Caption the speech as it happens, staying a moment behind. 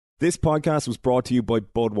This podcast was brought to you by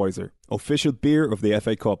Budweiser, official beer of the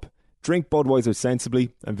FA Cup. Drink Budweiser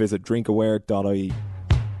sensibly and visit drinkaware.ie.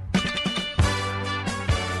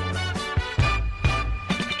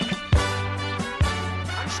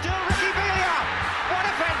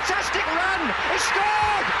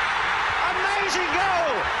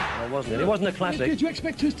 It wasn't a classic. Did you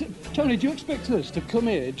expect us to, Tony, do you expect us to come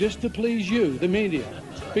here just to please you, the media?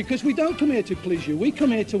 Because we don't come here to please you, we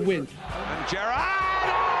come here to win. And Gerrard!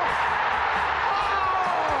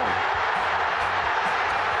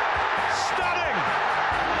 Stunning!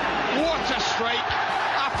 What a strike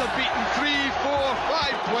after beating 3, 4,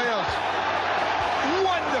 5 players.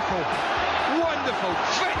 Wonderful, wonderful,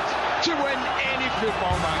 fit to win any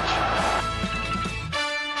football match.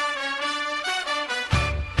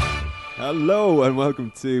 Hello and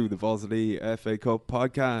welcome to the Varsity FA Cup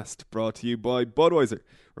podcast, brought to you by Budweiser.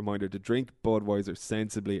 Reminder to drink Budweiser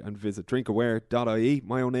sensibly and visit drinkaware.ie.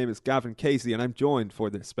 My own name is Gavin Casey and I'm joined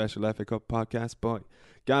for this special FA Cup podcast by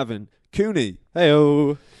Gavin Cooney.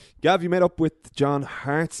 Heyo. Gav, you met up with John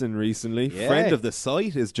Hartson recently. Yeah. Friend of the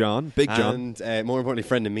site is John, Big John. And more importantly,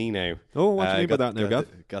 friend of me now. Oh, what do you mean by that now,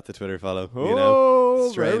 Gav? Got the Twitter follow.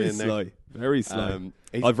 Oh, straight very in there. sly. Very sly.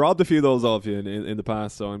 He's- I've robbed a few of those off you in the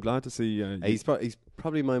past, so I'm glad to see. He's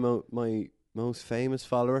probably my most famous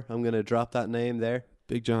follower. I'm going to drop that name there.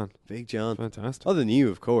 Big John. Big John. Fantastic. Other than you,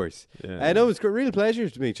 of course. Yeah. I know, it's a real pleasure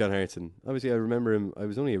to meet John Hartson. Obviously, I remember him. I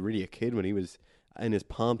was only really a kid when he was in his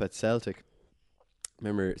pomp at Celtic. I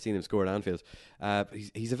remember seeing him score at Anfield. But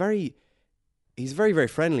he's a very very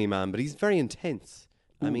friendly man, but he's very intense.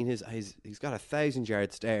 I mean, he's got a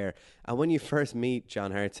 1,000-yard stare, and when you first meet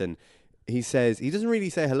John Hartson, he doesn't really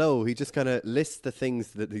say hello. He just kind of lists the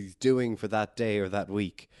things that he's doing for that day or that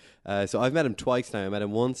week. So I've met him twice now. I met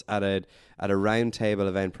him once at a round table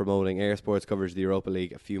event promoting Air Sports coverage of the Europa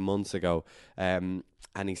League a few months ago, and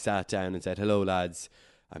he sat down and said, "Hello, lads.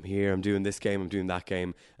 I'm here, I'm doing this game, I'm doing that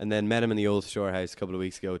game." And then met him in the old storehouse a couple of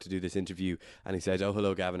weeks ago to do this interview. And he said, "Oh,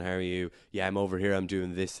 hello, Gavin, how are you? Yeah, I'm over here, I'm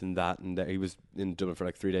doing this and that." And he was in Dublin for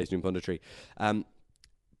like 3 days doing punditry.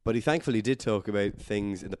 But he thankfully did talk about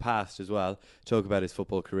things in the past as well. Talk about his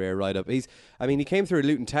football career right up. He came through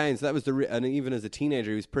Luton Town, so that was and even as a teenager,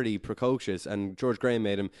 he was pretty precocious. And George Graham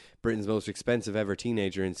made him Britain's most expensive ever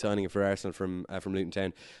teenager in signing him for Arsenal from Luton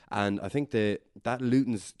Town. And I think that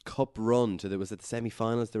Luton's cup run was at the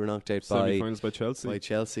semi-finals. They were knocked out Semi-finals by Chelsea. By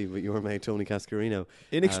Chelsea, with your mate Tony Cascarino.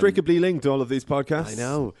 Inextricably linked to all of these podcasts. I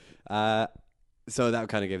know. So that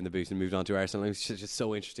kind of gave him the boost and moved on to Arsenal. It was just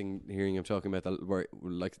so interesting hearing him talking about the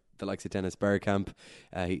likes of Dennis Bergkamp.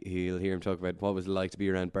 He'll hear him talk about what it was like to be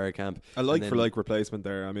around Bergkamp. A like replacement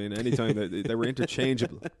there. I mean, anytime they were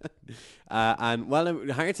interchangeable.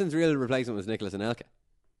 Hartson's real replacement was Nicolas Anelka.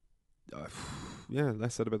 Yeah,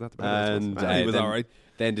 less said about that. The better. And he was all right.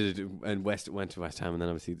 Then went to West Ham, and then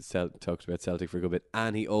obviously talked about Celtic for a good bit.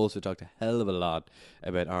 And he also talked a hell of a lot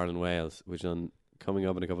about Ireland Wales, which coming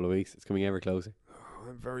up in a couple of weeks. It's coming ever closer.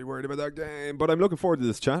 I'm very worried about that game, but I'm looking forward to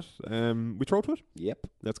this chat. We throw to it? Yep.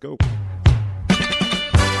 Let's go.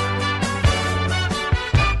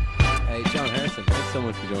 Hey, John Harrison, thanks so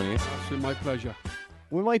much for joining us. Absolutely my pleasure.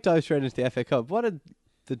 We might dive straight into the FA Cup. What are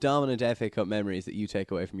the dominant FA Cup memories that you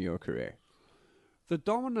take away from your career? The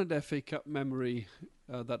dominant FA Cup memory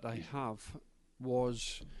that I have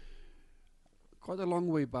was quite a long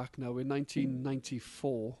way back now. In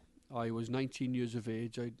 1994, I was 19 years of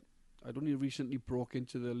age. I'd only recently broke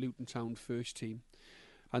into the Luton Town first team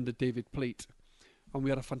under David Pleat, and we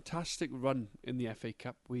had a fantastic run in the FA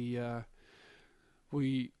Cup. We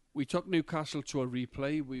took Newcastle to a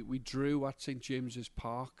replay. We drew at St James's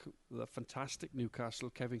Park. The fantastic Newcastle,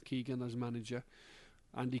 Kevin Keegan as manager,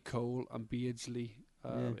 Andy Cole and Beardsley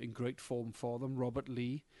in great form for them. Robert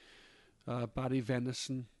Lee, Barry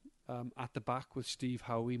Venison at the back with Steve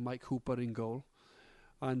Howie, Mike Hooper in goal.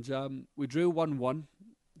 And we drew 1-1,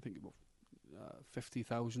 I think about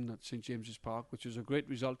 50,000 at St James's Park, which was a great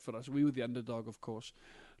result for us. We were the underdog, of course.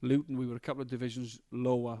 Luton, we were a couple of divisions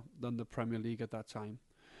lower than the Premier League at that time.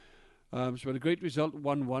 So we had a great result,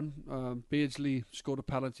 1-1. Beardsley scored a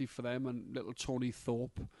penalty for them, and little Tony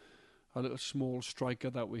Thorpe, a little small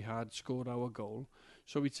striker that we had, scored our goal.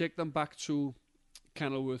 So we take them back to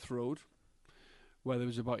Kenilworth Road, where there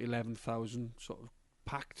was about 11,000 sort of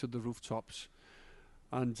packed to the rooftops.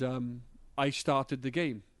 And I started the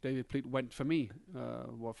game. David Pleat went for me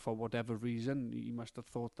for whatever reason. He must have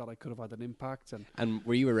thought that I could have had an impact. And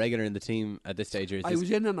were you a regular in the team at this stage? I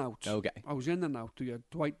was in and out. Okay. I was in and out. We had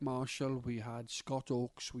Dwight Marshall, we had Scott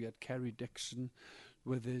Oakes, we had Kerry Dixon.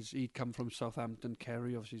 He'd come from Southampton.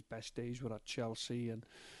 Kerry, obviously his best days were at Chelsea, and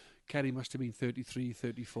Kerry must have been 33,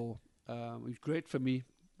 34. It was great for me.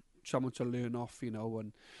 someone to learn off, you know,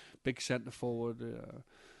 and big centre forward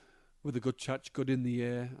with a good touch, good in the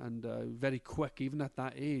air, and very quick. Even at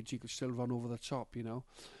that age, he could still run over the top, you know.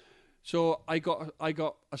 So I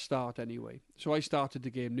got a start anyway. So I started the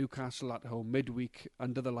game, Newcastle at home, midweek,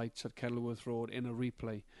 under the lights at Kenilworth Road in a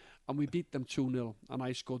replay. And we beat them 2-0, and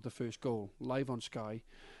I scored the first goal, live on Sky.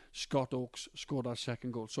 Scott Oakes scored our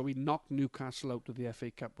second goal. So we knocked Newcastle out of the FA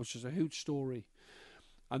Cup, which is a huge story.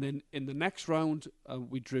 And then in the next round,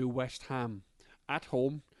 we drew West Ham at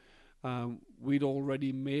home. We'd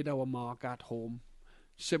already made our mark at home,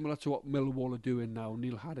 similar to what Millwall are doing now.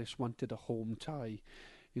 Neil Harris wanted a home tie.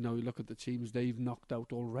 You know, you look at the teams they've knocked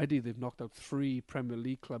out already. They've knocked out 3 Premier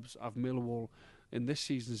League clubs of Millwall in this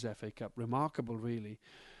season's FA Cup. Remarkable, really.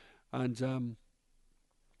 And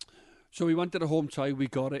so we wanted a home tie. We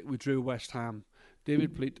got it. We drew West Ham.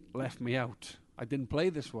 David Pleat left me out. I didn't play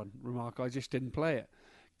this one. Remarkable. I just didn't play it.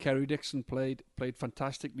 Kerry Dixon played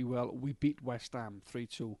fantastically well. We beat West Ham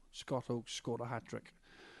 3-2. Scott Oakes scored a hat-trick.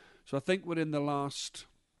 So I think we're in the last...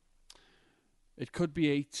 It could be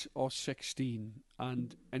 8 or 16.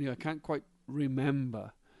 And anyway, I can't quite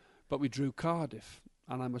remember. But we drew Cardiff.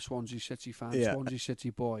 And I'm a Swansea City fan, Swansea City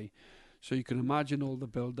boy. So you can imagine all the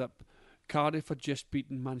build-up. Cardiff had just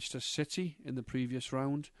beaten Manchester City in the previous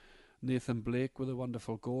round. Nathan Blake with a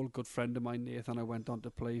wonderful goal. Good friend of mine, Nathan. I went on to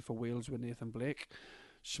play for Wales with Nathan Blake.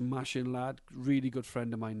 Smashing lad. Really good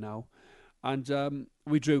friend of mine now. And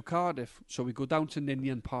we drew Cardiff. So we go down to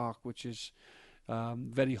Ninian Park, which is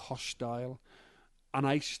very hostile. And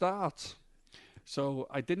I start. So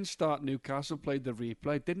I didn't start Newcastle, played the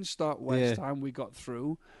replay. Didn't start West Ham, we got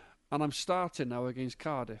through. And I'm starting now against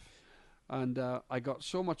Cardiff. And I got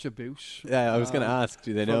so much abuse. Yeah, I was going to ask,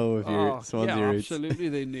 do they know if you're Swansea roots? Yeah, absolutely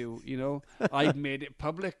they knew, you know. I'd made it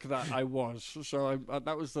public that I was. So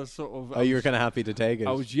that was the sort of... you were kind of happy to take it.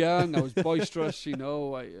 I was young, I was boisterous, you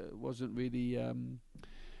know. I wasn't really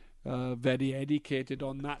very educated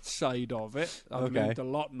on that side of it. I've learned a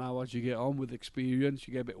lot now as you get on with experience.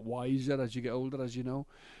 You get a bit wiser as you get older, as you know.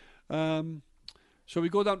 So we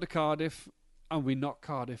go down to Cardiff and we knock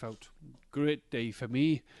Cardiff out. Great day for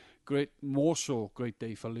me. More so great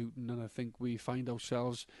day for Luton, and I think we find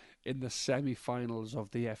ourselves in the semi-finals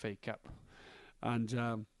of the FA Cup.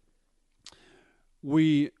 And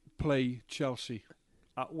we play Chelsea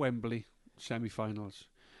at Wembley, semi-finals.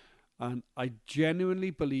 And I genuinely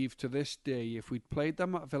believe to this day, if we'd played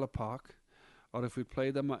them at Villa Park, or if we'd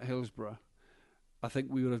played them at Hillsborough, I think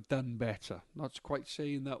we would have done better. Not quite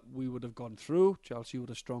saying that we would have gone through. Chelsea were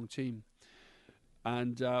a strong team.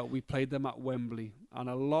 And we played them at Wembley. And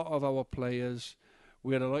a lot of our players,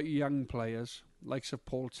 we had a lot of young players, likes of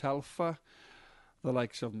Paul Telfer, the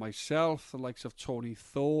likes of myself, the likes of Tony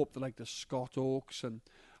Thorpe, the likes of Scott Oakes, and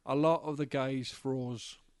a lot of the guys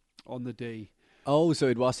froze on the day. Oh, so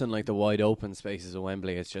it wasn't like the wide open spaces of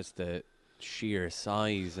Wembley, it's just the sheer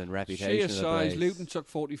size and reputation of the place. Luton took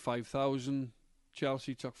 45,000.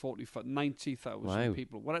 Chelsea took 90,000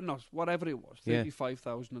 people. Whatever it was,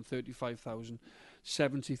 35,000 and 35,000,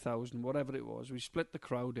 70,000, whatever it was. We split the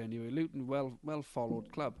crowd anyway. Luton, well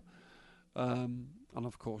followed club, and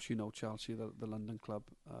of course you know Chelsea, the London club,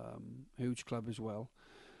 huge club as well.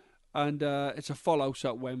 And it's a full house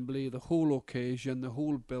at Wembley. The whole occasion, the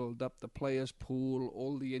whole build up, the players' pool,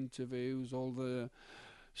 all the interviews, all the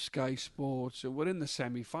Sky Sports. We're in the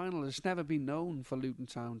semi-final. It's never been known for Luton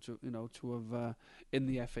Town to have in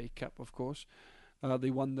the FA Cup. Of course,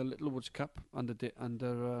 they won the Littlewoods Cup under David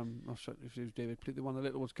Pleat. They won the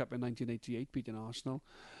Littlewoods Cup in 1988, beating Arsenal.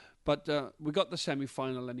 But we got the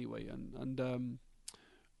semi-final anyway, and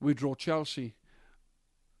we draw Chelsea,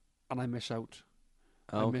 and I miss out.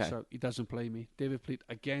 I miss out. He doesn't play me. David Pleat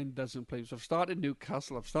again doesn't play me. So I've started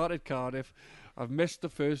Newcastle. I've started Cardiff. I've missed the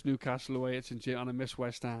first Newcastle away at St James, and I missed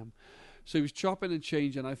West Ham. So he was chopping and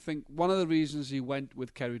changing. I think one of the reasons he went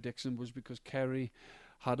with Kerry Dixon was because Kerry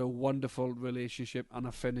had a wonderful relationship and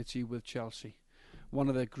affinity with Chelsea. One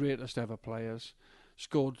of their greatest ever players.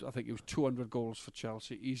 Scored, I think it was 200 goals for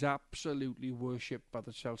Chelsea. He's absolutely worshipped by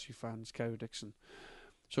the Chelsea fans, Kerry Dixon.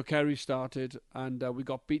 So Kerry started, and we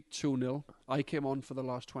got beat 2-0. I came on for the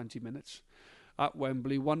last 20 minutes at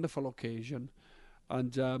Wembley. Wonderful occasion.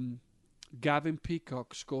 And Gavin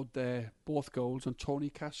Peacock scored both goals, and Tony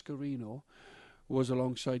Cascarino was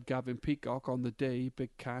alongside Gavin Peacock on the day.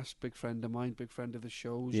 Big cast, big friend of mine, big friend of the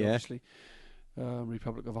shows, obviously.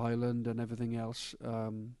 Republic of Ireland and everything else.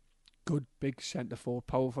 Good, big centre forward,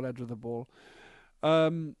 powerful header of the ball.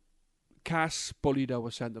 Cass bullied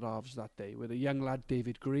our centre-halves that day with a young lad,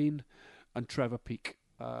 David Green, and Trevor Peake.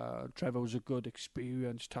 Trevor was a good,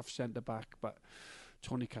 experienced, tough centre-back, but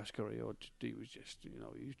Tony Cascareo, he was just,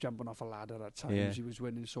 he was jumping off a ladder at times. Yeah. He was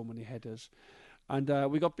winning so many headers. And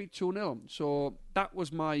we got beat 2-0. So that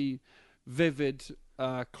was my vivid,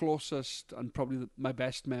 closest, and probably my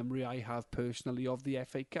best memory I have personally of the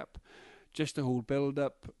FA Cup. Just the whole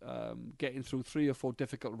build-up, getting through 3 or 4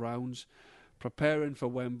 difficult rounds, preparing for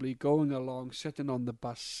Wembley, going along, sitting on the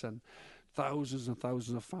bus, and thousands and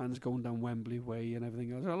thousands of fans going down Wembley Way and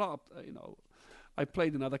everything else. A lot of, I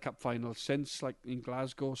played in other cup finals since, like in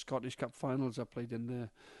Glasgow, Scottish Cup finals. I played in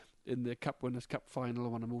the Cup Winners' Cup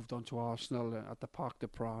final when I moved on to Arsenal at the Parc des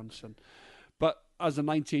Princes. But as a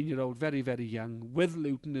 19-year-old, very, very young, with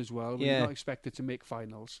Luton as well, we were not expected to make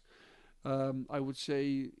finals. I would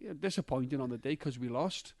say disappointing on the day because we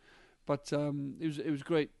lost. But it was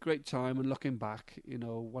great time, and looking back,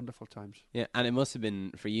 wonderful times. Yeah, and it must have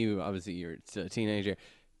been for you. Obviously, you're still a teenager.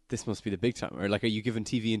 This must be the big time. Or like, are you giving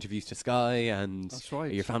TV interviews to Sky, and That's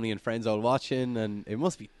right. are your family and friends all watching? And it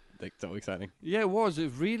must be like so exciting. Yeah, it was. It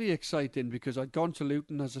was really exciting because I'd gone to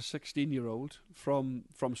Luton as a 16-year-old from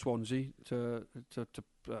Swansea to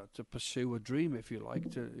pursue a dream, if you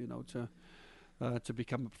like, to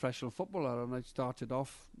become a professional footballer, and I started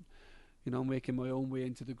off, making my own way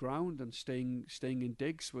into the ground and staying in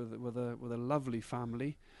digs with a lovely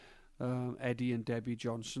family, Eddie and Debbie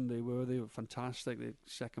Johnson. They were fantastic. They're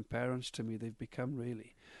second parents to me. They've become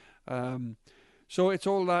really. So it's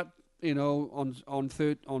all that on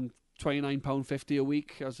 £29.50 a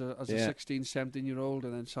week as a 16, 17-year-old,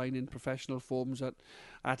 and then signing professional forms at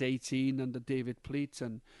 18 under David Pleat,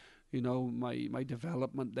 and my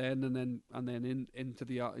development then, and then into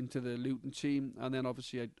the Luton team, and then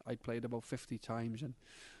obviously I played about 50 times, and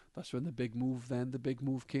that's when the big move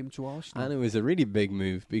came to Arsenal. And it was a really big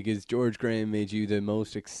move because George Graham made you the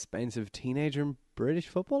most expensive teenager in British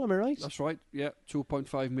football. Am I right? That's right. Yeah,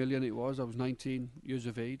 2.5 million it was. I was 19 years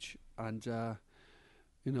of age, and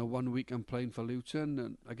 1 week I'm playing for Luton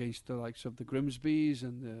and against the likes of the Grimsbys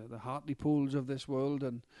and the Hartlepools of this world,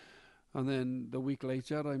 and then the week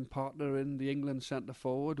later, I'm partnering the England centre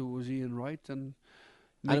forward, who was Ian Wright, and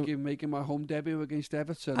making my home debut against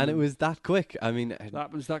Everton. And it was that quick. I mean, that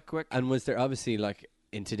happens that quick. And was there obviously, like,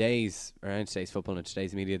 around today's football and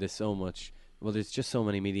today's media, there's so much. Well, there's just so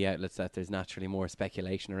many media outlets that there's naturally more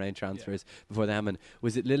speculation around transfers before they happen.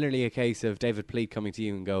 Was it literally a case of David Pleat coming to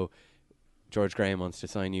you and go, George Graham wants to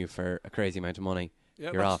sign you for a crazy amount of money?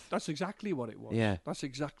 Yeah, you're off. That's exactly what it was. Yeah, that's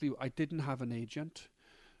exactly. I didn't have an agent.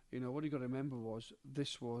 What you got to remember was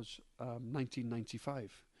this was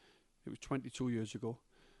 1995. It was 22 years ago.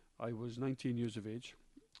 I was 19 years of age.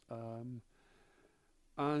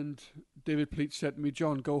 And David Pleat said to me,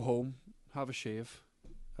 John, go home, have a shave,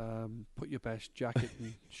 put your best jacket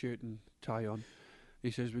and shirt and tie on.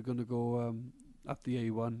 He says, we're going to go up the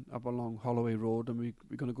A1, up along Holloway Road, and we're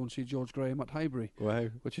going to go and see George Graham at Highbury. Wow.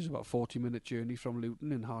 Which is about a 40-minute journey from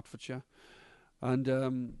Luton in Hertfordshire. And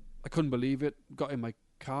I couldn't believe it. Got in my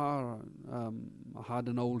car. I had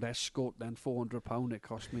an old Escort then, £400 it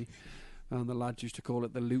cost me, and the lads used to call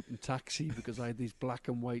it the Luton taxi because I had these black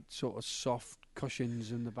and white sort of soft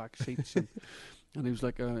cushions in the back seats, and it was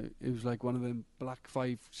like one of them black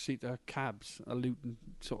 5-seater cabs, a Luton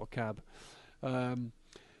sort of cab.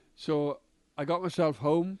 So I got myself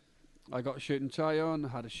home, I got a shirt and tie on, I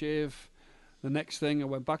had a shave. The next thing, I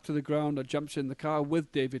went back to the ground, I jumped in the car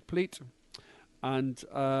with David Pleat, and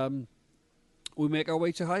we make our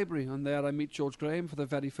way to Highbury, and there I meet George Graham for the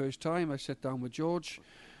very first time. I sit down with George.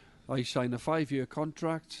 I sign a 5-year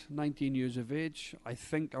contract, 19 years of age. I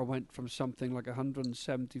think I went from something like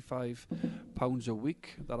 £175 a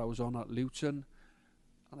week that I was on at Luton,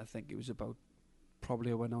 and I think it was I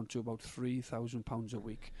went on to about £3,000 a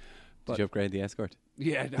week. Did you upgrade the Escort?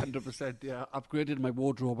 Yeah, 100%. Yeah, upgraded my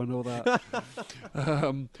wardrobe, I know that.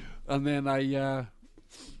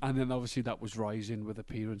 And then obviously that was rising with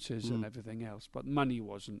appearances and everything else. But money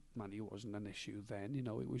wasn't an issue then.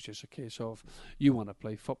 It was just a case of you want to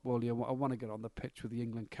play football. I want to get on the pitch with the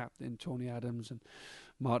England captain Tony Adams and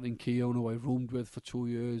Martin Keown, who I roomed with for 2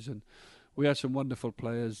 years, and we had some wonderful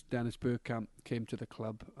players. Dennis Bergkamp came to the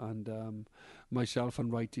club, and myself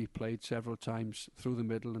and Wrighty played several times through the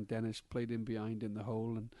middle, and Dennis played in behind in the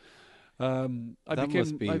hole. And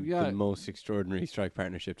must be the most extraordinary strike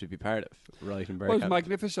partnership to be part of, Wright and Bergkamp. Well, it was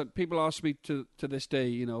magnificent. People ask me to this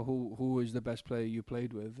day, who is the best player you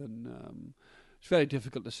played with, and it's very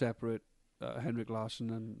difficult to separate Henrik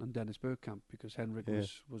Larsson and Dennis Bergkamp, because Henrik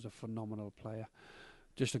was a phenomenal player,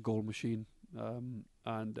 just a goal machine,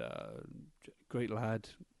 and great lad,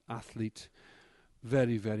 athlete,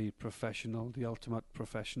 very, very professional, the ultimate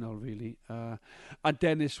professional, really. And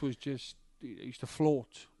Dennis was he used to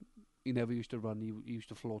float. he never used to run. He used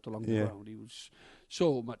to float along Yeah. the ground. He was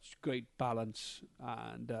so much great balance,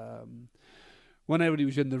 and whenever he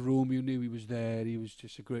was in the room, you knew he was there. He was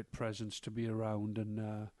just a great presence to be around,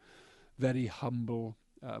 and very humble.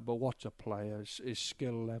 But what a player! His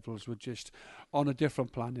skill levels were just on a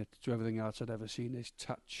different planet to everything else I'd ever seen. His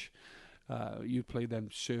touch. You'd play them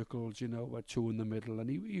circles, you know, where two in the middle, and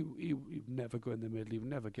he'd never go in the middle. He'd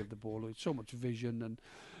never give the ball away. So much vision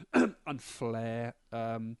and and flair.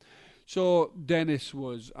 So Dennis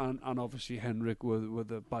was, and obviously Henrik were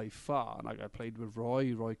the by far. And I played with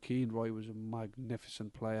Roy Keane. Roy was a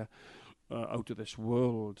magnificent player, out of this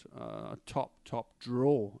world, a top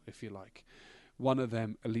draw, if you like. One of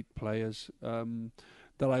them elite players.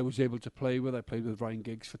 That I was able to play with. I played with Ryan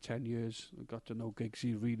Giggs for 10 years. I got to know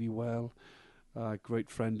Giggsy really well.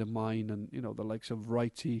 Great friend of mine, and you know the likes of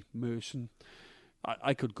Wrighty, Merson.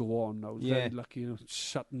 I could go on. I was very lucky. You know,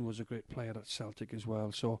 Sutton was a great player at Celtic as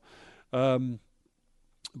well. So,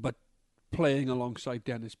 but playing alongside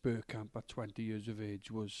Dennis Bergkamp at 20 years of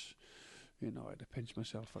age was, you know, I had to pinch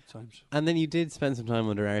myself at times. And then you did spend some time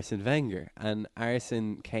under Arsene Wenger, and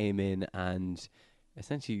Arsene came in and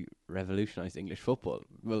essentially revolutionised English football.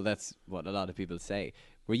 Well, that's what a lot of people say.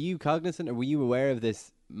 Were you cognizant, or were you aware of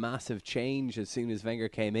this massive change as soon as Wenger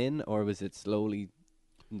came in, or was it slowly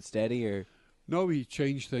and steady? Or no, he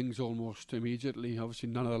changed things almost immediately. Obviously,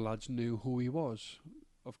 none of the lads knew who he was.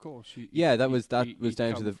 Of course, that was down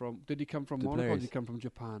to the. Did he come from Monaco? Or did he come from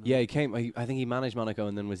Japan? Yeah, he came. I think he managed Monaco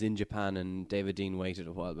and then was in Japan. And David Dean waited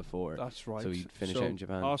a while before. That's right. So he'd finish out in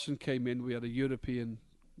Japan. Arsene came in. We had a European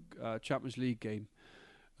Champions League game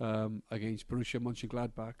against Borussia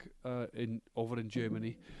Mönchengladbach over in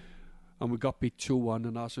Germany, and we got beat 2-1.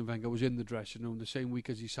 And Arsene Wenger was in the dressing room the same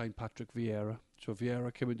week as he signed Patrick Vieira. So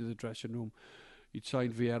Vieira came into the dressing room. He'd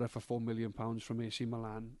signed Vieira for £4 million from AC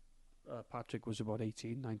Milan. Patrick was about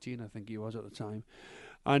 18, 19, I think he was at the time.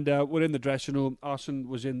 And we're in the dressing room. Arsene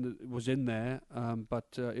was in there,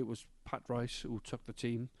 but it was Pat Rice who took the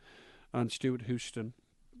team, and Stuart Houston,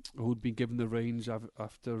 who'd been given the reins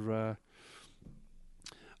after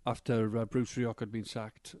Bruce Rioch had been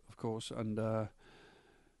sacked, of course. And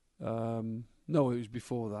no, it was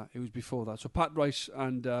before that. So Pat Rice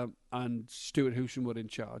and Stuart Houston were in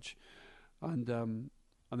charge, and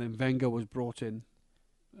then Wenger was brought in.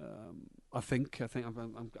 I think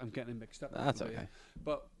I'm getting mixed up. That's okay.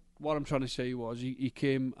 But what I'm trying to say was he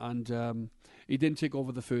came and he didn't take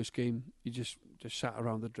over the first game. He just sat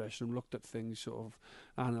around the dressing room, looked at things, sort of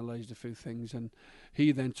analysed a few things, and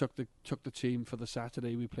he then took the team for the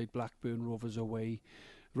Saturday. We played Blackburn Rovers away.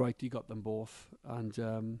 Right, he got them both, and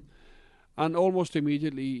almost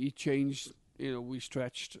immediately he changed. You know, we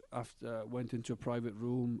stretched after, went into a private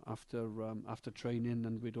room after training,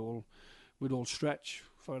 and we'd all stretch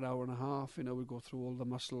for an hour and a half. You know, we'd go through all the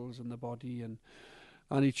muscles in the body, and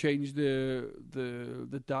he changed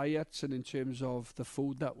the diets, and in terms of the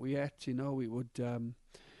food that we ate, you know, it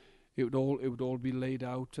would all be laid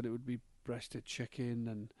out, and it would be breasted chicken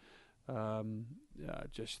and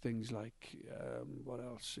just things like what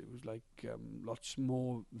else? It was like lots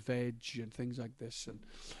more veg and things like this,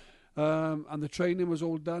 and the training was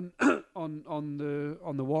all done on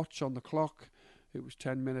the watch, on the clock. It was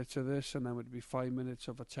 10 minutes of this, and then it would be 5 minutes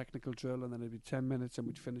of a technical drill, and then it'd be 10 minutes, and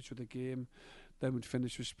we'd finish with a game. Then we'd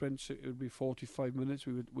finish with sprints. It would be 45 minutes.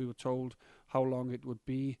 We were told how long it would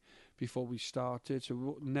be before we started. So we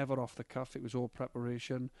were never off the cuff. It was all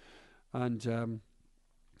preparation, and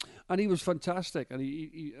he was fantastic. And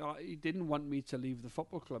he didn't want me to leave the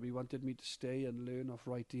football club. He wanted me to stay and learn off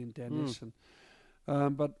Wrighty and Dennis.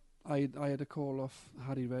 And but I had a call off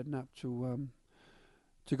Harry Redknapp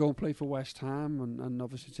to go and play for West Ham, and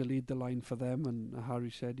obviously to lead the line for them. And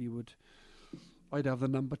Harry said I'd have the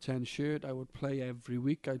number 10 shirt. I would play every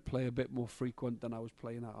week. I'd play a bit more frequent than I was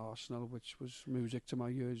playing at Arsenal, which was music to my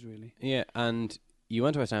ears, really. Yeah, and you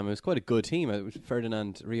went to West Ham. It was quite a good team. It was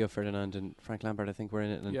Rio Ferdinand and Frank Lampard, I think, were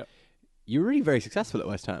in it. And you were really very successful at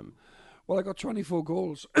West Ham. Well, I got 24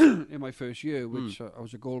 goals in my first year, which I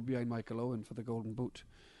was a goal behind Michael Owen for the Golden Boot.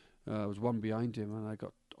 I was one behind him, and I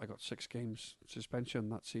got 6 games suspension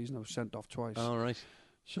that season. I was sent off twice. Oh, right.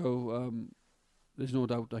 So there's no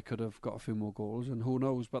doubt I could have got a few more goals, and who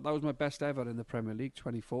knows. But that was my best ever in the Premier League,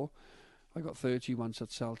 24. I got 30 once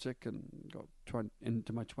at Celtic and got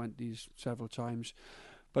into my 20s several times.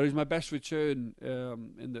 But it was my best return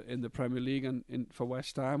in the Premier League and for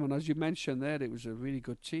West Ham. And as you mentioned there, it was a really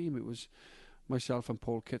good team. It was myself and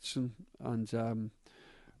Paul Kitson and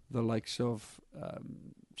the likes of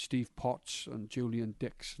Steve Potts and Julian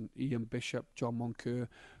Dix and Ian Bishop, John Moncur.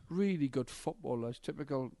 Really good footballers,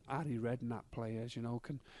 typical Harry Redknapp players, you know,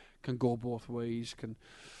 can go both ways, can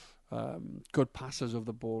good passers of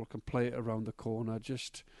the ball, can play it around the corner.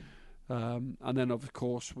 And then of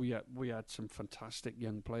course we had some fantastic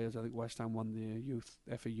young players. I think West Ham won the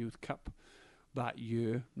FA Youth Cup that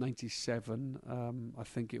year, 97, I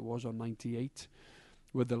think it was, or 98,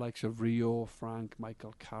 with the likes of Rio, Frank,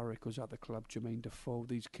 Michael Carrick was at the club, Jermaine Defoe.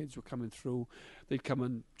 These kids were coming through. They'd come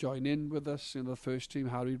and join in with us in the first team.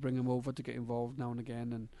 Harry'd bring them over to get involved now and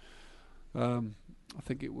again. And I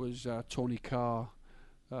think it was Tony Carr,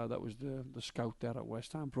 that was the scout there at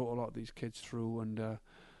West Ham, brought a lot of these kids through. And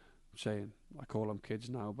saying, I call them kids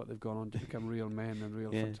now, but they've gone on to become real men and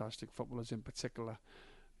real fantastic footballers. In particular,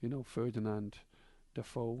 you know, Ferdinand,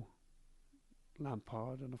 Defoe,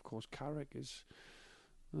 Lampard, and of course Carrick has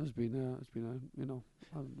been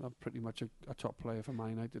pretty much a top player for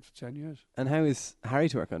Man United for 10 years. And how is Harry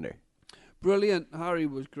to work under? Brilliant. Harry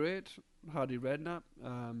was great. Harry Redknapp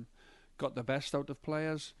got the best out of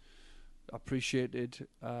players. Appreciated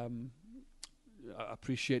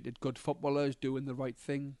good footballers doing the right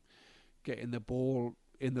thing, getting the ball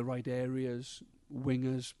in the right areas.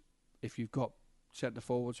 Wingers, if you've got centre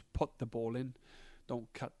forwards, put the ball in.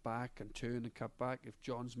 Don't cut back and turn and cut back. If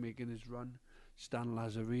John's making his run, Stan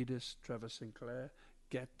Lazaridis, Trevor Sinclair,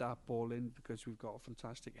 get that ball in, because we've got a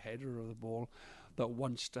fantastic header of the ball that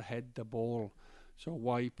wants to head the ball. So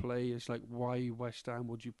why play? It's like, why West Ham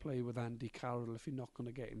would you play with Andy Carroll if you're not going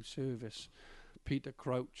to get him service? Peter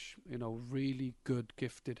Crouch, you know, really good,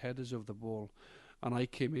 gifted headers of the ball. And I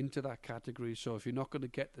came into that category. So if you're not going to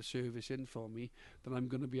get the service in for me, then I'm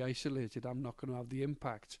going to be isolated. I'm not going to have the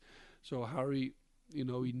impact. So Harry, you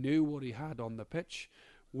know, he knew what he had on the pitch,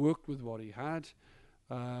 worked with what he had,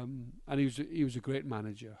 and he was a great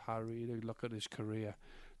manager. Harry, you look at his career,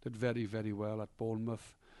 did very, very well at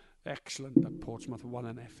Bournemouth, excellent at Portsmouth, won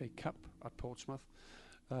an FA Cup at Portsmouth.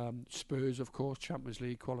 Spurs, of course, Champions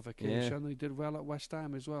League qualification. And he did well at West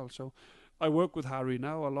Ham as well. So I work with Harry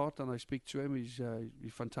now a lot, and I speak to him. He's a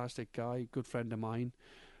fantastic guy, good friend of mine,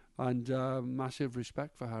 and massive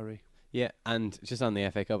respect for Harry. Yeah, and just on the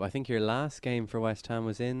FA Cup, I think your last game for West Ham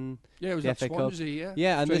was in it was the at FA Swansea, Cup.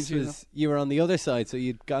 Yeah, and this Strangely was, you were on the other side, so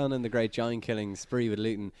you'd gone on the great giant killing spree with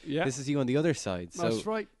Luton. Yeah. This is you on the other side. So that's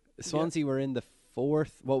right. Swansea were in the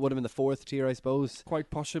fourth, what would have been the fourth tier, I suppose. Quite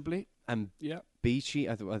possibly. And yeah. Beachy,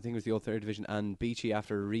 I think it was the old third division, and Beachy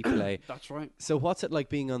after a replay. That's right. So what's it like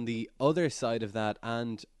being on the other side of that,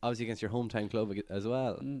 and obviously against your hometown club as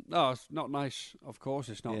well? No, it's not nice. Of course,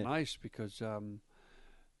 it's not nice, because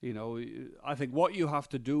you know, I think what you have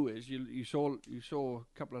to do is you saw a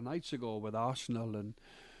couple of nights ago with Arsenal, and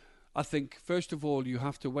I think first of all you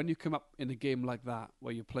have to, when you come up in a game like that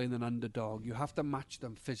where you're playing an underdog, you have to match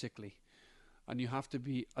them physically, and you have to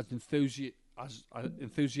be as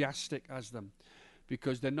enthusiastic as them,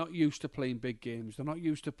 because they're not used to playing big games. They're not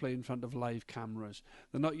used to playing in front of live cameras.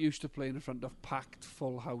 They're not used to playing in front of packed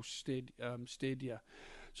full house stadia.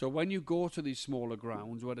 So when you go to these smaller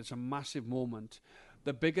grounds where it's a massive moment,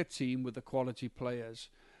 the bigger team with the quality players,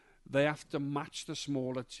 they have to match the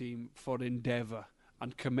smaller team for endeavour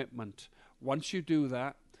and commitment. Once you do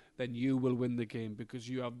that, then you will win the game, because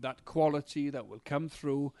you have that quality that will come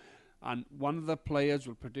through, and one of the players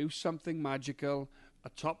will produce something magical, a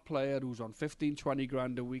top player who's on 15, 20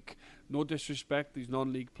 grand a week. No disrespect, these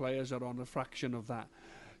non-league players are on a fraction of that.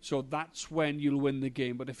 So that's when you'll win the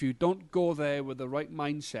game. But if you don't go there with the right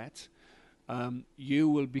mindset, you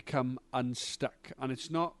will become unstuck. And it's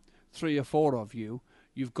not 3 or 4 of you.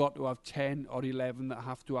 You've got to have 10 or 11 that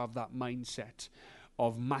have to have that mindset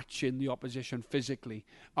of matching the opposition physically.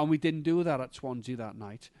 And we didn't do that at Swansea that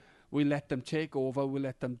night. We let them take over. We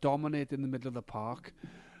let them dominate in the middle of the park.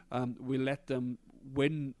 We let them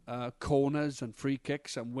win corners and free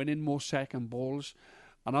kicks and winning more second balls.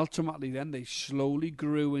 And ultimately then they slowly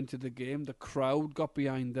grew into the game. The crowd got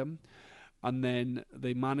behind them. And then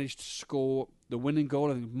they managed to score the winning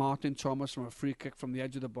goal. I think Martin Thomas from a free kick from the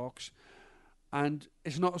edge of the box. And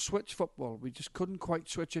it's not a switch football. We just couldn't quite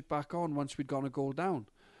switch it back on once we'd gone a goal down.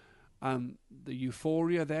 The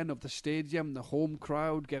euphoria then of the stadium, the home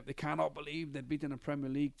crowd, they cannot believe they'd beaten a Premier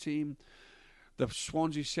League team. The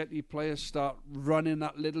Swansea City players start running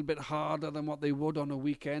that little bit harder than what they would on a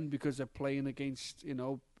weekend, because they're playing against, you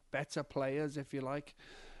know, better players, if you like.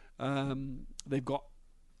 They've got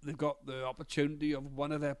the opportunity of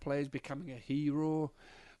one of their players becoming a hero.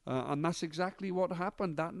 And that's exactly what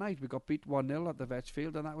happened that night. We got beat 1-0 at the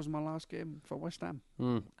Vetchfield, and that was my last game for West Ham.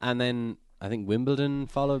 And then I think Wimbledon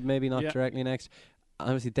followed, maybe not directly next.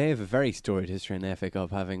 Obviously, they have a very storied history in the FA Cup,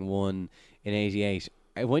 having won in 88.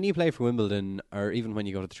 When you play for Wimbledon, or even when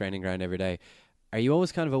you go to the training ground every day, are you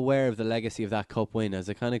always kind of aware of the legacy of that cup win? Has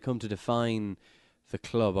it kind of come to define the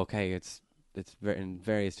club? Okay, it's it's in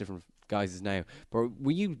various different guises now. But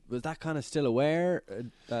was that kind of still aware?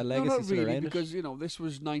 Legacy no, not still really, around because this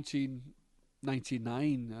was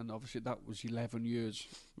 1999, and obviously that was 11 years.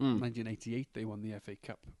 1988 they won the FA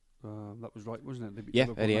Cup. That was right, wasn't it? They beat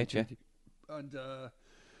Liverpool 88, yeah.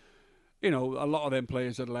 And a lot of them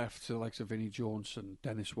players had left, the likes of Vinnie Johnson,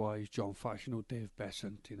 Dennis Wise, John Fashanu, Dave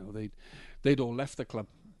Besant. They'd all left the club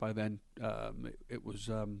by then. It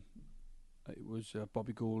was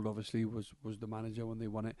Bobby Gould, obviously, was the manager when they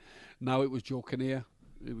won it. Now it was Joe Kinnear.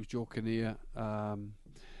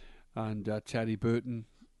 And Terry Burton,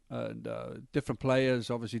 and different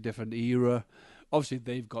players, obviously different era. Obviously,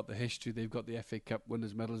 they've got the history. They've got the FA Cup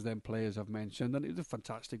winners' medals. Them players I've mentioned, and it was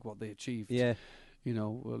fantastic what they achieved. Yeah.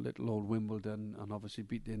 Little old Wimbledon, and obviously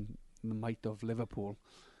beating the might of Liverpool.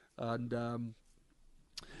 And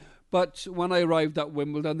but when I arrived at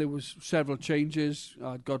Wimbledon, there was several changes.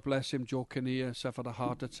 God bless him, Joe Kinnear suffered a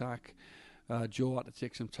heart attack. Joe had to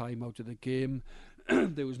take some time out of the game.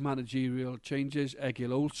 There was managerial changes.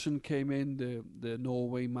 Egil Olsen came in, the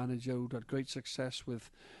Norway manager, who had great success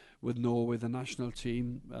with Norway, the national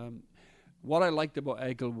team. What I liked about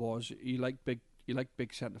Egil was he liked big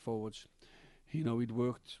centre forwards. He'd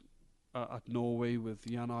worked at Norway with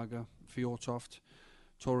Jan Åge Fjørtoft,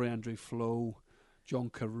 Tore Andre Flo, John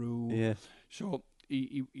Carew. Yeah. So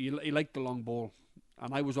he liked the long ball,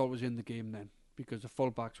 and I was always in the game then, because the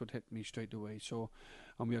full-backs would hit me straight away.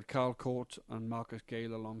 And we had Carl Court and Marcus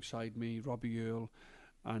Gale alongside me, Robbie Earle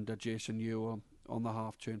and Jason Ewell on the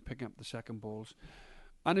half turn, picking up the second balls.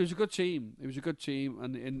 And it was a good team.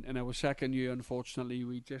 And in our second year, unfortunately,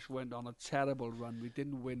 we just went on a terrible run. We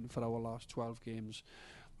didn't win for our last 12 games.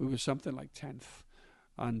 We were something like 10th.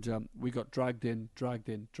 And we got dragged in.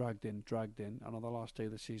 And on the last day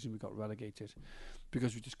of the season, we got relegated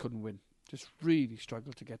because we just couldn't win. Just really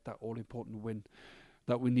struggled to get that all-important win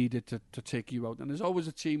that we needed to take you out. And there's always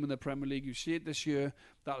a team in the Premier League, you see it this year,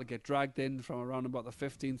 that'll get dragged in from around about the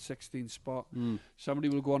 15th, 16th spot. Somebody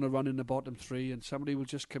will go on a run in the bottom three, and somebody will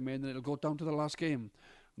just come in and it'll go down to the last game.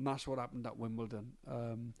 And that's what happened at Wimbledon.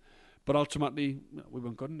 But ultimately, we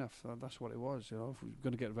weren't good enough. That's what it was. If we're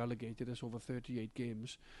going to get relegated, it's over 38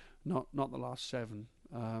 games, not the last 7.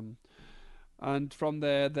 And from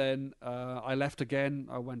there, then I left again.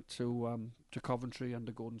 I went to Coventry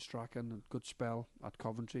under Gordon Strachan, a good spell at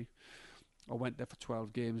Coventry. I went there for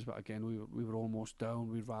 12 games, but again, we were almost down.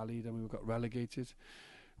 We rallied and we got relegated.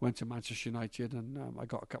 Went to Manchester United, and I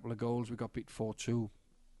got a couple of goals. We got beat 4-2.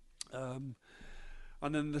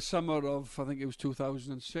 And then the summer of, I think it was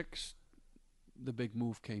 2006, the big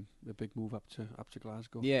move came. The big move up to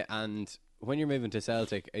Glasgow. Yeah, and when you're moving to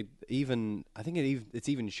Celtic, it's even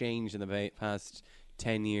changed in the past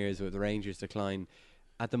 10 years with the Rangers' decline.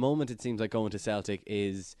 At the moment, it seems like going to Celtic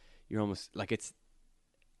you're almost like it's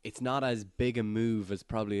not as big a move as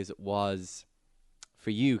probably as it was for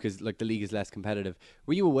you, because like the league is less competitive.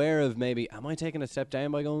 Were you aware of maybe, am I taking a step down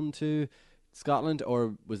by going to Scotland,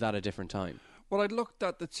 or was that a different time? Well, I'd looked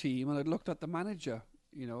at the team and I'd looked at the manager,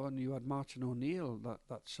 and you had Martin O'Neill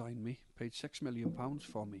that signed me, paid £6 million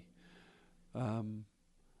for me. And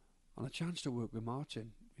a chance to work with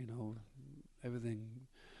Martin, everything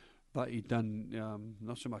that he'd done,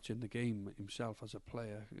 not so much in the game himself as a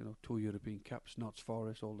player, 2 European Cups, Notts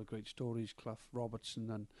Forest, all the great stories, Clough,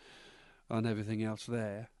 Robertson and everything else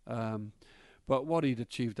there. But what he'd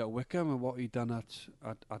achieved at Wycombe and what he'd done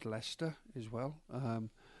at Leicester as well.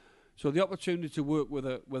 So the opportunity to work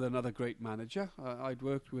with another great manager. I'd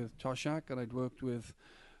worked with Toshak and I'd worked with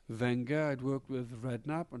Wenger. I'd worked with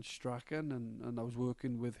Redknapp and Strachan, and I was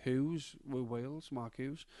working with Hughes, with Wales, Mark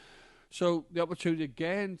Hughes. So the opportunity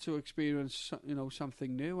again to experience,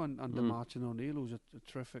 something new under Martin O'Neill, who's a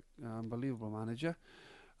terrific, unbelievable manager.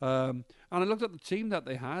 And I looked at the team that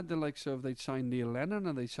they had, the likes of, they'd signed Neil Lennon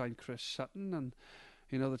and they signed Chris Sutton, and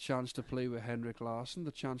the chance to play with Henrik Larsson,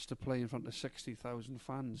 the chance to play in front of 60,000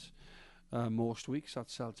 fans most weeks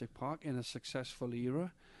at Celtic Park in a successful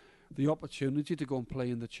era. The opportunity to go and play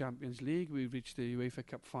in the Champions League. We reached the UEFA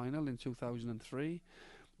Cup final in 2003.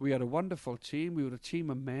 We had a wonderful team. We were a team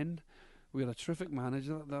of men. We had a terrific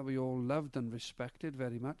manager that we all loved and respected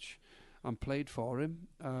very much and played for him.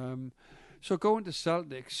 So going to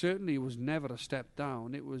Celtic certainly was never a step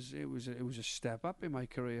down. It was a step up in my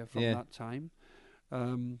career from that time.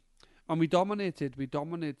 And we dominated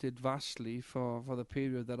vastly for the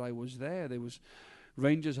period that I was there.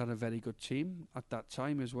 Rangers had a very good team at that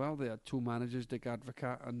time as well. They had two managers, Dick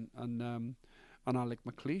Advocat and Alec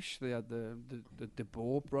McLeish. They had the De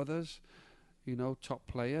Boer brothers, top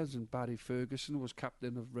players, and Barry Ferguson was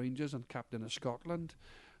captain of Rangers and captain of Scotland.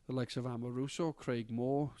 The likes of Amoruso, Craig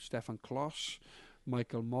Moore, Stefan Kloss,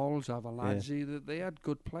 Michael Malls, Avaladze. They had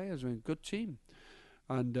good players, good team.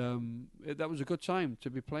 And that was a good time to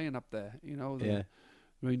be playing up there. You know, the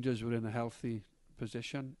Rangers were in a healthy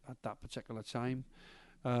position at that particular time.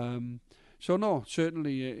 So no,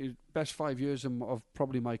 certainly best 5 years of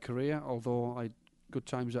probably my career, although I had good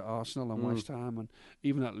times at Arsenal and West Ham, and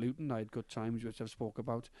even at Luton I had good times, which I've spoke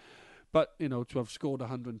about. But, you know, to have scored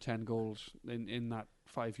 110 goals in that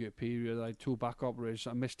 5-year period, I had 2 back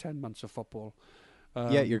operations, I missed 10 months of football.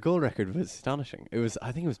 Your goal record was astonishing.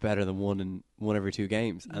 I think it was better than one every 2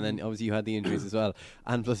 games. And then obviously you had the injuries as well.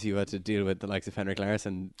 And plus you had to deal with the likes of Henrik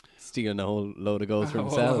Larsson stealing a whole load of goals for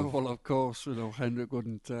himself. Well, of course, you know, Henrik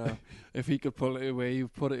wouldn't, if he could pull it away,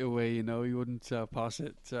 he'd put it away, you know, he wouldn't pass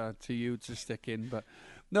it to you to stick in. But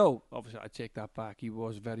no, obviously I take that back. He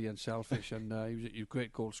was very unselfish and he was a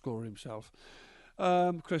great goal scorer himself.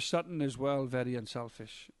 Chris Sutton as well, very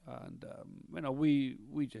unselfish, and you know, we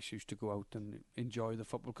just used to go out and enjoy the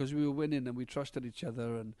football because we were winning and we trusted each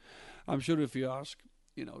other. And I'm sure if you ask,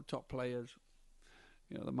 you know, top players,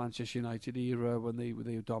 you know, the Manchester United era when they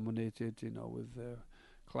dominated, you know, with the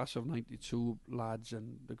class of '92 lads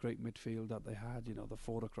and the great midfield that they had, you know, the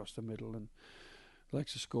 4 across the middle and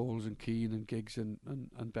likes of Scholes and Keane and Giggs and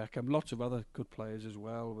Beckham, lots of other good players as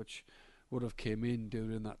well, which would have came in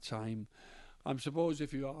during that time. I suppose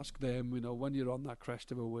if you ask them, you know, when you're on that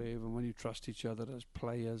crest of a wave and when you trust each other as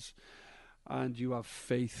players and you have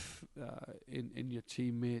faith in your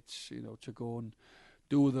teammates, you know, to go and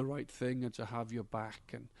do the right thing and to have your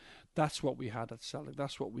back. And that's what we had at Celtic.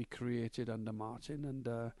 That's what we created under Martin. And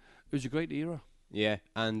it was a great era. Yeah,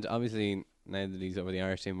 and obviously now that he's over the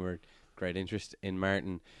Irish team, we're great interest in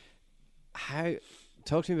Martin.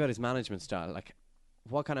 Talk to me about his management style. Like,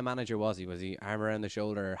 what kind of manager was he? Was he arm around the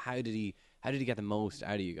shoulder? How did he get the most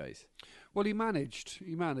out of you guys? Well, he managed,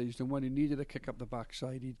 and when he needed a kick up the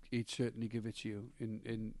backside, he'd certainly give it to you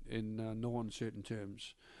in no uncertain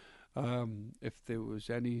terms. If there was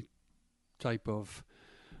any type of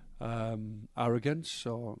arrogance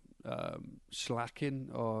or slacking,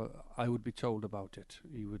 or I would be told about it.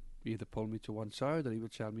 He would either pull me to one side or he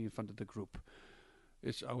would tell me in front of the group.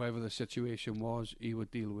 However the situation was, he would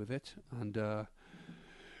deal with it. And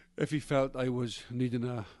if he felt I was needing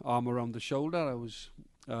an arm around the shoulder,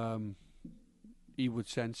 he would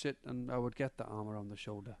sense it, and I would get the arm around the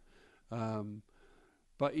shoulder.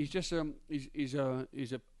 But he's just he's a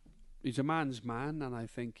man's man, and I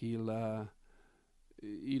think he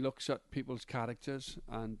looks at people's characters,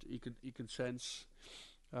 and he can sense.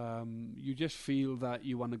 You just feel that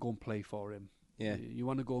you want to go and play for him. Yeah, you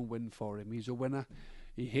want to go and win for him. He's a winner.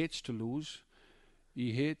 He hates to lose.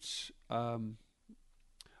 He hates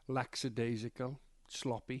lackadaisical,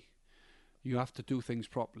 sloppy. You have to do things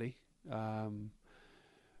properly.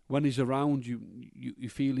 When he's around, you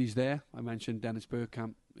feel he's there. I mentioned Dennis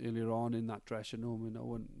Bergkamp earlier on in that dressing room. You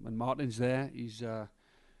know, when Martin's there, he's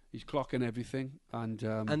clocking everything. And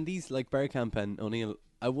these, like Bergkamp and O'Neill,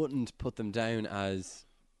 I wouldn't put them down as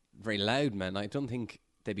very loud men. I don't think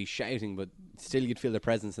they'd be shouting, but still you'd feel their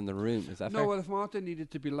presence in the room. Is that fair? No, well, if Martin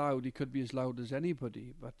needed to be loud, he could be as loud as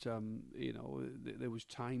anybody. But, you know, there was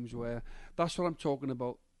times where... That's what I'm talking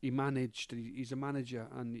about. He managed. He's a manager,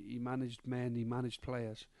 and he managed men, he managed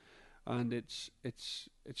players. And it's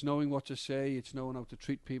knowing what to say, it's knowing how to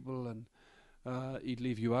treat people, and he'd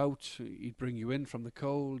leave you out, he'd bring you in from the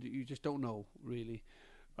cold. You just don't know, really.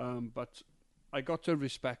 But... I got to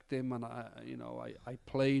respect him, and I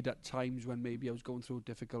played at times when maybe I was going through a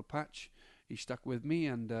difficult patch. He stuck with me,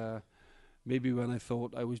 and maybe when I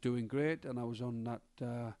thought I was doing great and I was on that,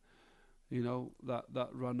 that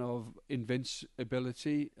run of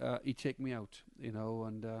invincibility, he'd take me out,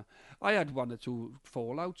 and I had 1 or 2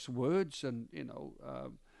 fallouts, words, and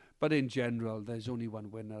but in general, there's only one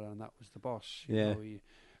winner, and that was the boss.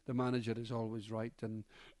 The manager is always right, and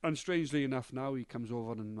strangely enough, now he comes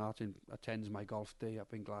over and Martin attends my golf day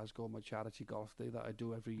up in Glasgow, my charity golf day that I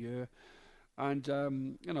do every year, and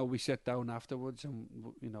we sit down afterwards, and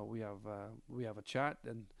we have a chat,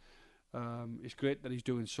 and it's great that he's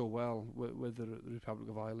doing so well with the Republic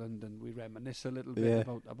of Ireland, and we reminisce a little bit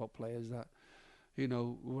about players that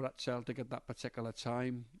were at Celtic at that particular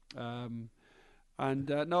time. And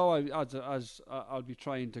no, I'll be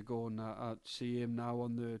trying to go and see him now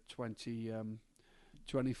on the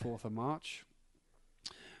 24th of March,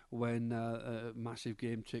 when a massive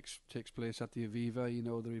game takes place at the Aviva,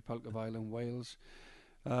 the Republic of Ireland, Wales.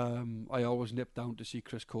 I always nip down to see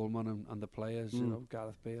Chris Coleman and the players,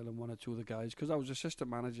 Gareth Bale and 1 or 2 of the guys, because I was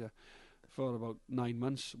assistant manager for about 9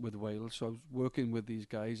 months with Wales, so I was working with these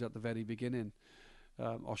guys at the very beginning,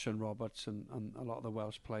 Osian Roberts and a lot of the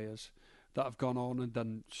Welsh players. that have gone on and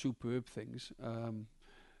done superb things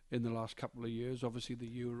in the last couple of years. Obviously the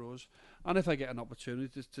Euros, and if I get an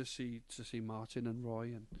opportunity to see Martin and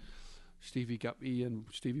Roy and Stevie Guppy and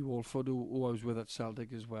Stevie Walford, who I was with at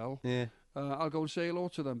Celtic as well. Yeah. I'll go and say hello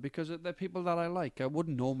to them because they're people that I like. I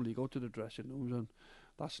wouldn't normally go to the dressing rooms, and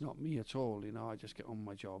that's not me at all. You know, I just get on with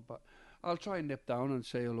my job. But I'll try and nip down and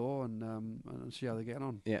say hello and see how they're getting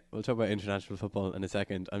on. Yeah, we'll talk about international football in a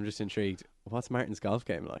second. I'm just intrigued. What's Martin's golf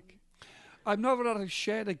game like? I've never actually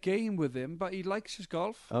shared a game with him, but he likes his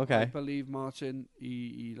golf. Okay. I believe Martin,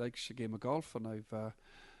 he likes a game of golf, and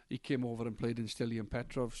he came over and played in Stilian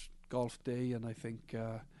Petrov's golf day, and I think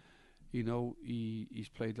he's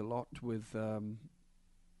played a lot with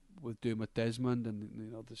Dermot Desmond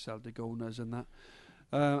and the Celtic owners and that.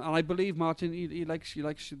 And I believe Martin, he likes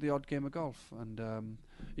the odd game of golf, and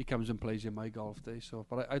he comes and plays in my golf day. So,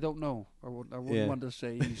 but I don't know. I wouldn't want to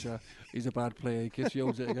say he's a bad player in case he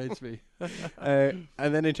holds it against me. And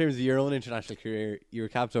then in terms of your own international career, you were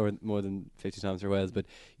capped over more than 50 times for Wales, but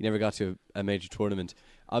you never got to a major tournament.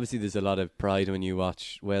 Obviously, there's a lot of pride when you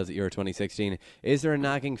watch Wales at Euro 2016. Is there a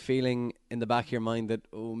nagging feeling in the back of your mind that,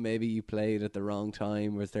 oh, maybe you played at the wrong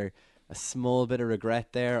time? Was there a small bit of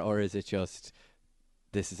regret there, or is it just,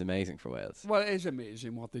 this is amazing for Wales? Well, it is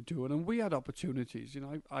amazing what they're doing, and we had opportunities. You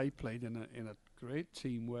know, I played in a great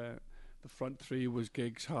team where the front three was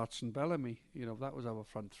Giggs, Hearts, and Bellamy. You know, that was our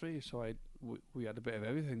front three. So we had a bit of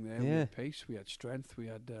everything there. Yeah. We had pace, we had strength, we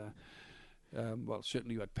had. Well,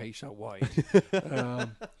 certainly you had pace out wide,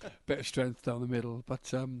 bit of strength down the middle,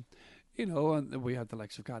 but and we had the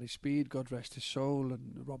likes of Gary Speed, God rest his soul,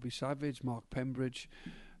 and Robbie Savage, Mark Pembridge.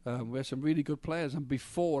 We had some really good players, and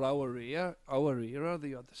before our era, you had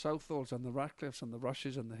the Southhalls and the Ratcliffes and the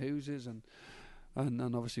Rushes and the Hugheses and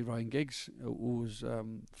obviously Ryan Giggs, who was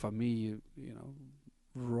for me,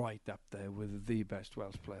 right up there with the best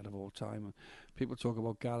Welsh player of all time. And people talk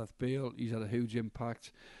about Gareth Bale; he's had a huge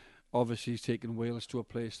impact. Obviously, he's taken Wales to a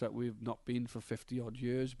place that we've not been for 50-odd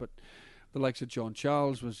years. But the likes of John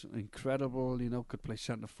Charles was incredible, could play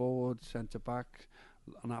centre-forward, centre-back,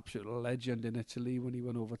 an absolute legend in Italy when he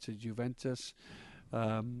went over to Juventus.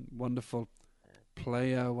 Wonderful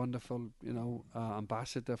player, wonderful,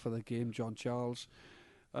 ambassador for the game, John Charles.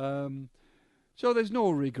 So there's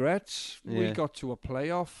no regrets. Yeah. We got to a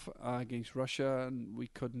playoff against Russia and we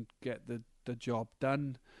couldn't get the job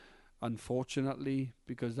done. Unfortunately,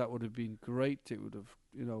 because that would have been great. It would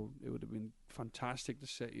have been fantastic to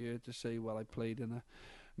sit here to say, well, I played in a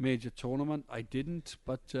major tournament. I didn't,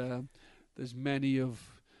 but there's many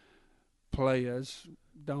of players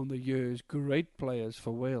down the years, great players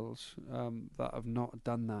for Wales, that have not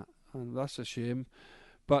done that, and that's a shame.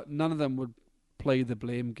 But none of them would play the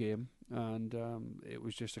blame game, and it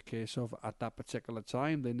was just a case of at that particular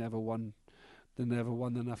time they never won. They never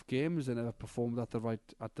won enough games. They never performed at the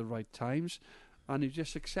right times, and you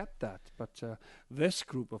just accept that. But this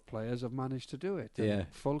group of players have managed to do it. Yeah,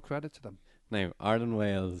 full credit to them. Now,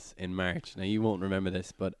 Ireland-Wales in March. Now, you won't remember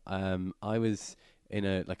this, but I was in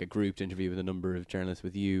a grouped interview with a number of journalists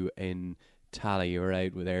with you in Tally. You were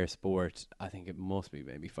out with Air Sport. I think it must be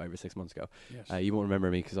maybe 5 or 6 months ago. Yes. You won't remember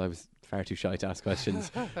me because I was far too shy to ask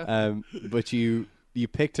questions. But you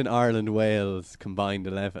picked an Ireland-Wales combined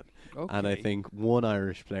 11. Okay. And I think one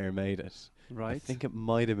Irish player made it. Right. I think it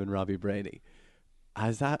might have been Robbie Brady.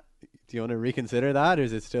 Do you want to reconsider that, or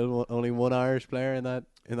is it still only one Irish player in that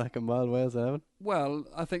combined Wales 11? Well,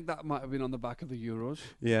 I think that might have been on the back of the Euros.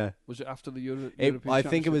 Yeah. Was it after the European I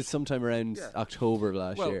think it was Championships? sometime around October of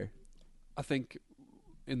last year. I think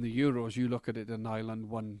in the Euros, you look at it, and Ireland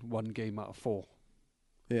won one game out of 4.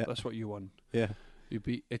 Yeah. That's what you won. Yeah. You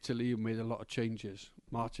beat Italy, you made a lot of changes.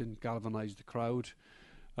 Martin galvanised the crowd,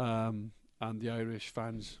 and the Irish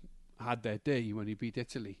fans had their day when he beat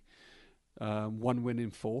Italy. 1 win in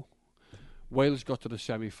 4. Wales got to the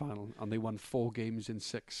semi-final and they won 4 games in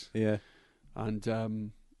 6. Yeah. And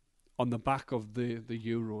on the back of the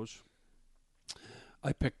Euros,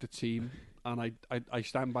 I picked a team, and I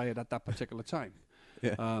stand by it at that particular time.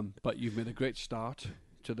 Yeah. But you've made a great start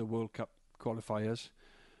to the World Cup qualifiers.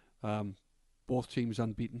 Both teams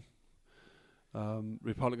unbeaten.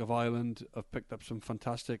 Republic of Ireland have picked up some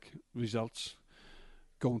fantastic results.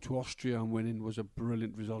 Going to Austria and winning was a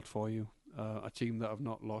brilliant result for you. A team that have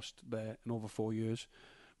not lost there in over 4 years.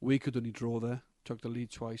 We could only draw there. Took the lead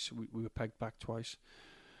twice. We were pegged back twice.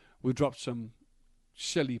 We dropped some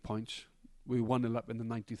silly points. We 1-0 up in the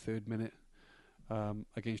 93rd minute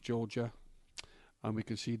against Georgia, and we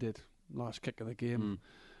conceded last kick of the game.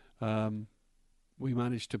 We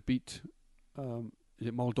managed to beat is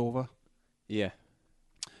it Moldova? Yeah.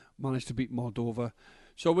 Managed to beat Moldova.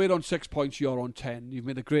 So we're on 6 points, you're on 10. You've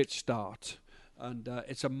made a great start. And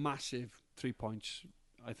it's a massive 3 points,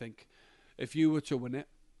 I think. If you were to win it,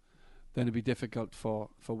 then it'd be difficult for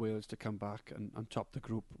Wales to come back and top the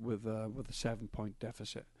group with a 7-point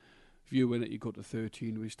deficit. If you win it, you go to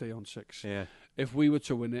 13, we stay on 6. Yeah. If we were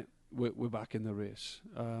to win it, we're back in the race.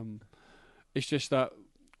 It's just that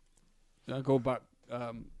I go back,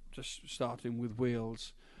 just starting with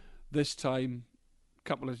Wales. This time, a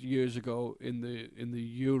couple of years ago in the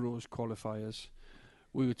Euros qualifiers,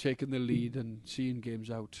 we were taking the lead and seeing games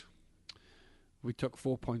out. We took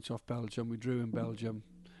 4 points off Belgium. We drew in Belgium.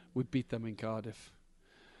 We beat them in Cardiff.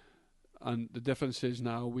 And the difference is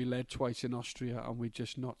now we led twice in Austria and we're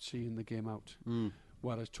just not seeing the game out.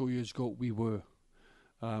 Whereas 2 years ago we were.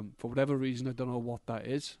 For whatever reason, I don't know what that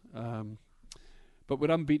is. But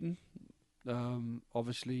we're unbeaten.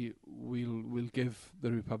 Obviously, we'll give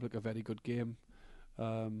the Republic a very good game.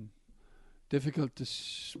 Difficult to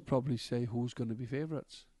probably say who's going to be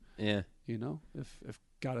favourites. Yeah. You know, if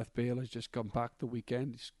Gareth Bale has just come back the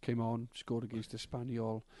weekend, he's came on, scored against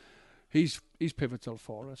Espanyol. He's pivotal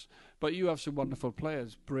for us. But you have some wonderful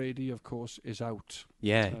players. Brady, of course, is out.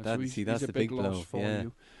 Yeah, So that's he's the a big loss blow. for Yeah.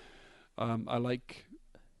 you.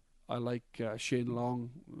 I like Shane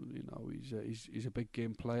Long. You know, he's a big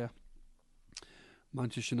game player.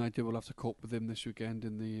 Manchester United will have to cope with him this weekend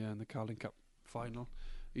in the Carling Cup final.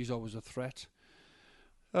 He's always a threat.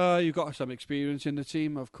 You've got some experience in the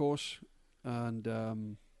team, of course,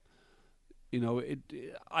 and you know,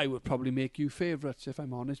 I would probably make you favourites if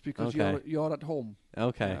I'm honest, because you're at home.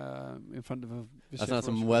 Okay. In front of a That's not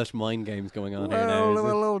some Welsh mind games going on well, here now, is it?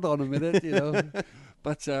 well, hold on a minute, you know.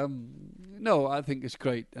 But no, I think it's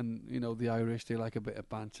great, and you know, the Irish, they like a bit of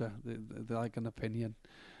banter. They like an opinion.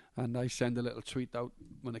 And I send a little tweet out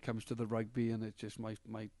when it comes to the rugby, and it just my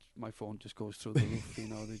phone just goes through the roof. You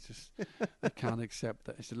know, they can't accept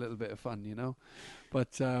that. It's a little bit of fun, you know.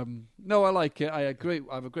 But no, I like it. I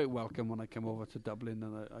have a great welcome when I come over to Dublin,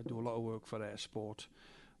 and I do a lot of work for Air Sport,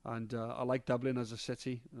 and I like Dublin as a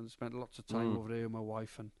city, and I spent lots of time over there with my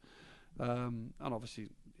wife, and obviously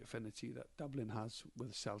the affinity that Dublin has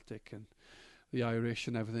with Celtic and the Irish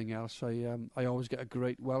and everything else. I always get a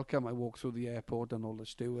great welcome. I walk through the airport and all the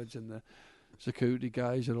stewards and the security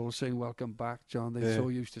guys are all saying welcome back, John. They're so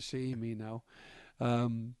used to seeing me now.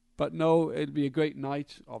 But no, it'll be a great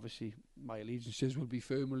night. Obviously, my allegiances will be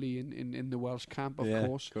firmly in the Welsh camp, of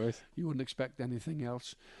course. Of course. You wouldn't expect anything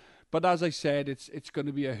else. But as I said, it's going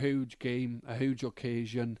to be a huge game, a huge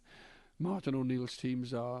occasion. Martin O'Neill's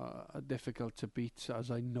teams are difficult to beat, as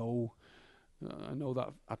I know. I know that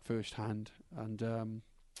at first hand, and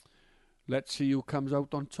let's see who comes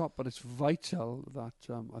out on top. But it's vital that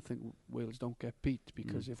I think Wales don't get beat,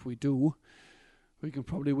 because if we do, we can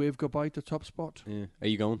probably wave goodbye to top spot. Yeah. Are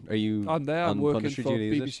you going? Are you? I'm there. on I'm working punditry for duty,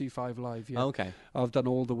 is it? BBC 5 Live. Yeah. Oh, okay. I've done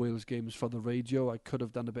all the Wales games for the radio. I could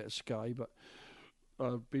have done a bit of Sky, but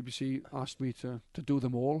BBC asked me to do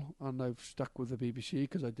them all, and I've stuck with the BBC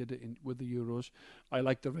because I did it with the Euros. I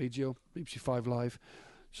like the radio, BBC 5 Live.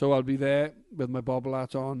 So I'll be there with my bobble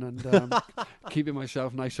hat on and keeping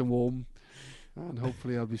myself nice and warm, and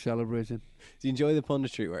hopefully I'll be celebrating. Do you enjoy the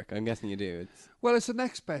punditry work? I'm guessing you do. Well, it's the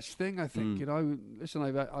next best thing, I think. Mm. You know, listen,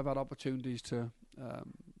 I've had opportunities to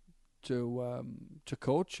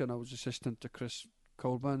coach, and I was assistant to Chris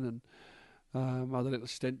Coleman, and had a little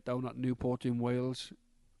stint down at Newport in Wales,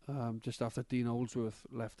 just after Dean Oldsworth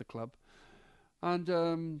left the club,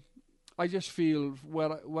 and I just feel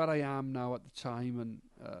where I am now at the time, and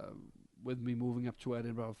with me moving up to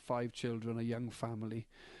Edinburgh, 5 children, a young family.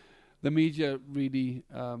 The media really,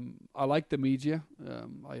 I like the media.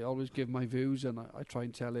 I always give my views, and I try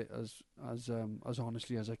and tell it as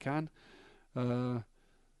honestly as I can.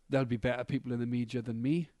 There'll be better people in the media than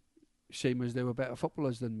me, same as there were better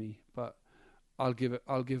footballers than me. But I'll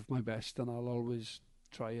give my best, and I'll always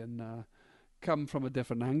try and come from a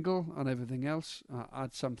different angle and everything else,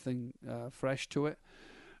 add something fresh to it.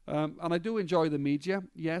 And I do enjoy the media.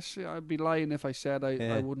 Yes, I'd be lying if I said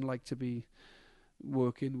I wouldn't like to be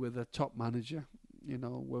working with a top manager, you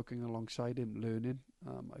know, working alongside him, learning.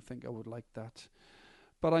 I think I would like that.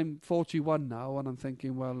 But I'm 41 now, and I'm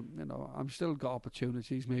thinking, well, you know, I'm still got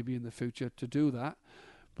opportunities maybe in the future to do that.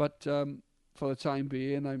 But for the time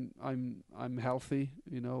being, I'm healthy.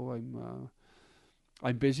 You know,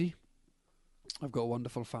 I'm busy. I've got a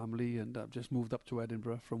wonderful family, and I've just moved up to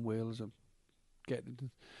Edinburgh from Wales. I'm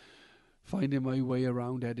finding my way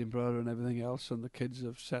around Edinburgh and everything else, and the kids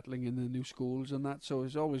are settling in the new schools and that. So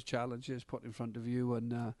there's always challenges put in front of you,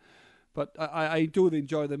 and but I do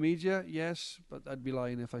enjoy the media, yes. But I'd be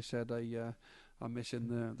lying if I said I'm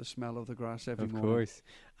missing the smell of the grass every morning. Of course.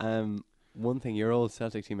 one thing, your old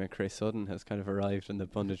Celtic teammate Chris Sutton has kind of arrived in the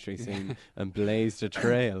punditry scene and blazed a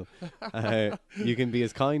trail. You can be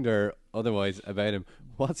as kind or otherwise about him.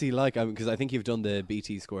 What's he like? Because I think you've done the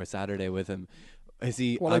BT Score Saturday with him. Is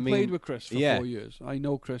he? Well, I played with Chris for 4 years. I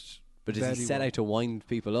know Chris. But does he set out to wind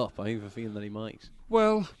people up? I have a feeling that he might.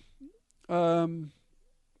 Well,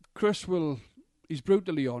 Chris will. He's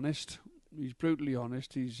brutally honest. He's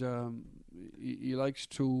he likes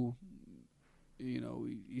to,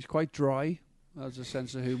 he's quite dry. Has a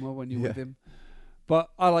sense of humour when you're with him. But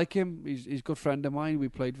I like him. He's a good friend of mine. We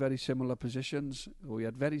played very similar positions. We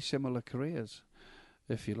had very similar careers,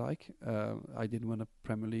 if you like. I didn't win a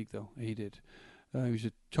Premier League though. He did. He was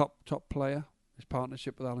a top player. His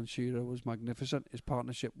partnership with Alan Shearer was magnificent. His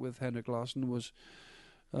partnership with Henrik Larsson was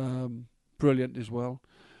brilliant as well.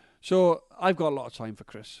 So I've got a lot of time for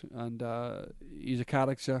Chris, and he's a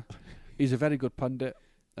character. He's a very good pundit.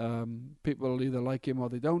 People either like him or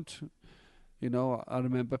they don't. I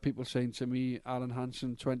remember people saying to me, Alan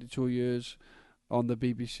Hansen, 22 years on the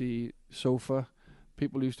BBC sofa.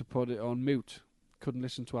 People used to put it on mute. Couldn't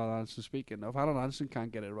listen to Alan Hansen speaking. Now, if Alan Hansen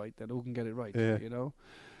can't get it right, then who can get it right?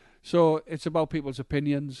 So it's about people's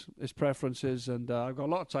opinions, his preferences, and I've got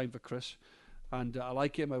a lot of time for Chris, and I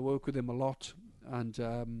like him. I work with him a lot,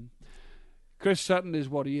 and Chris Sutton is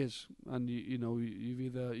what he is, and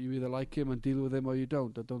you either like him and deal with him or you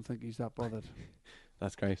don't. I don't think he's that bothered.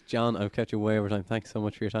 That's great, John. I've kept you way over time. Thanks so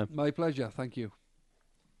much for your time. My pleasure. Thank you.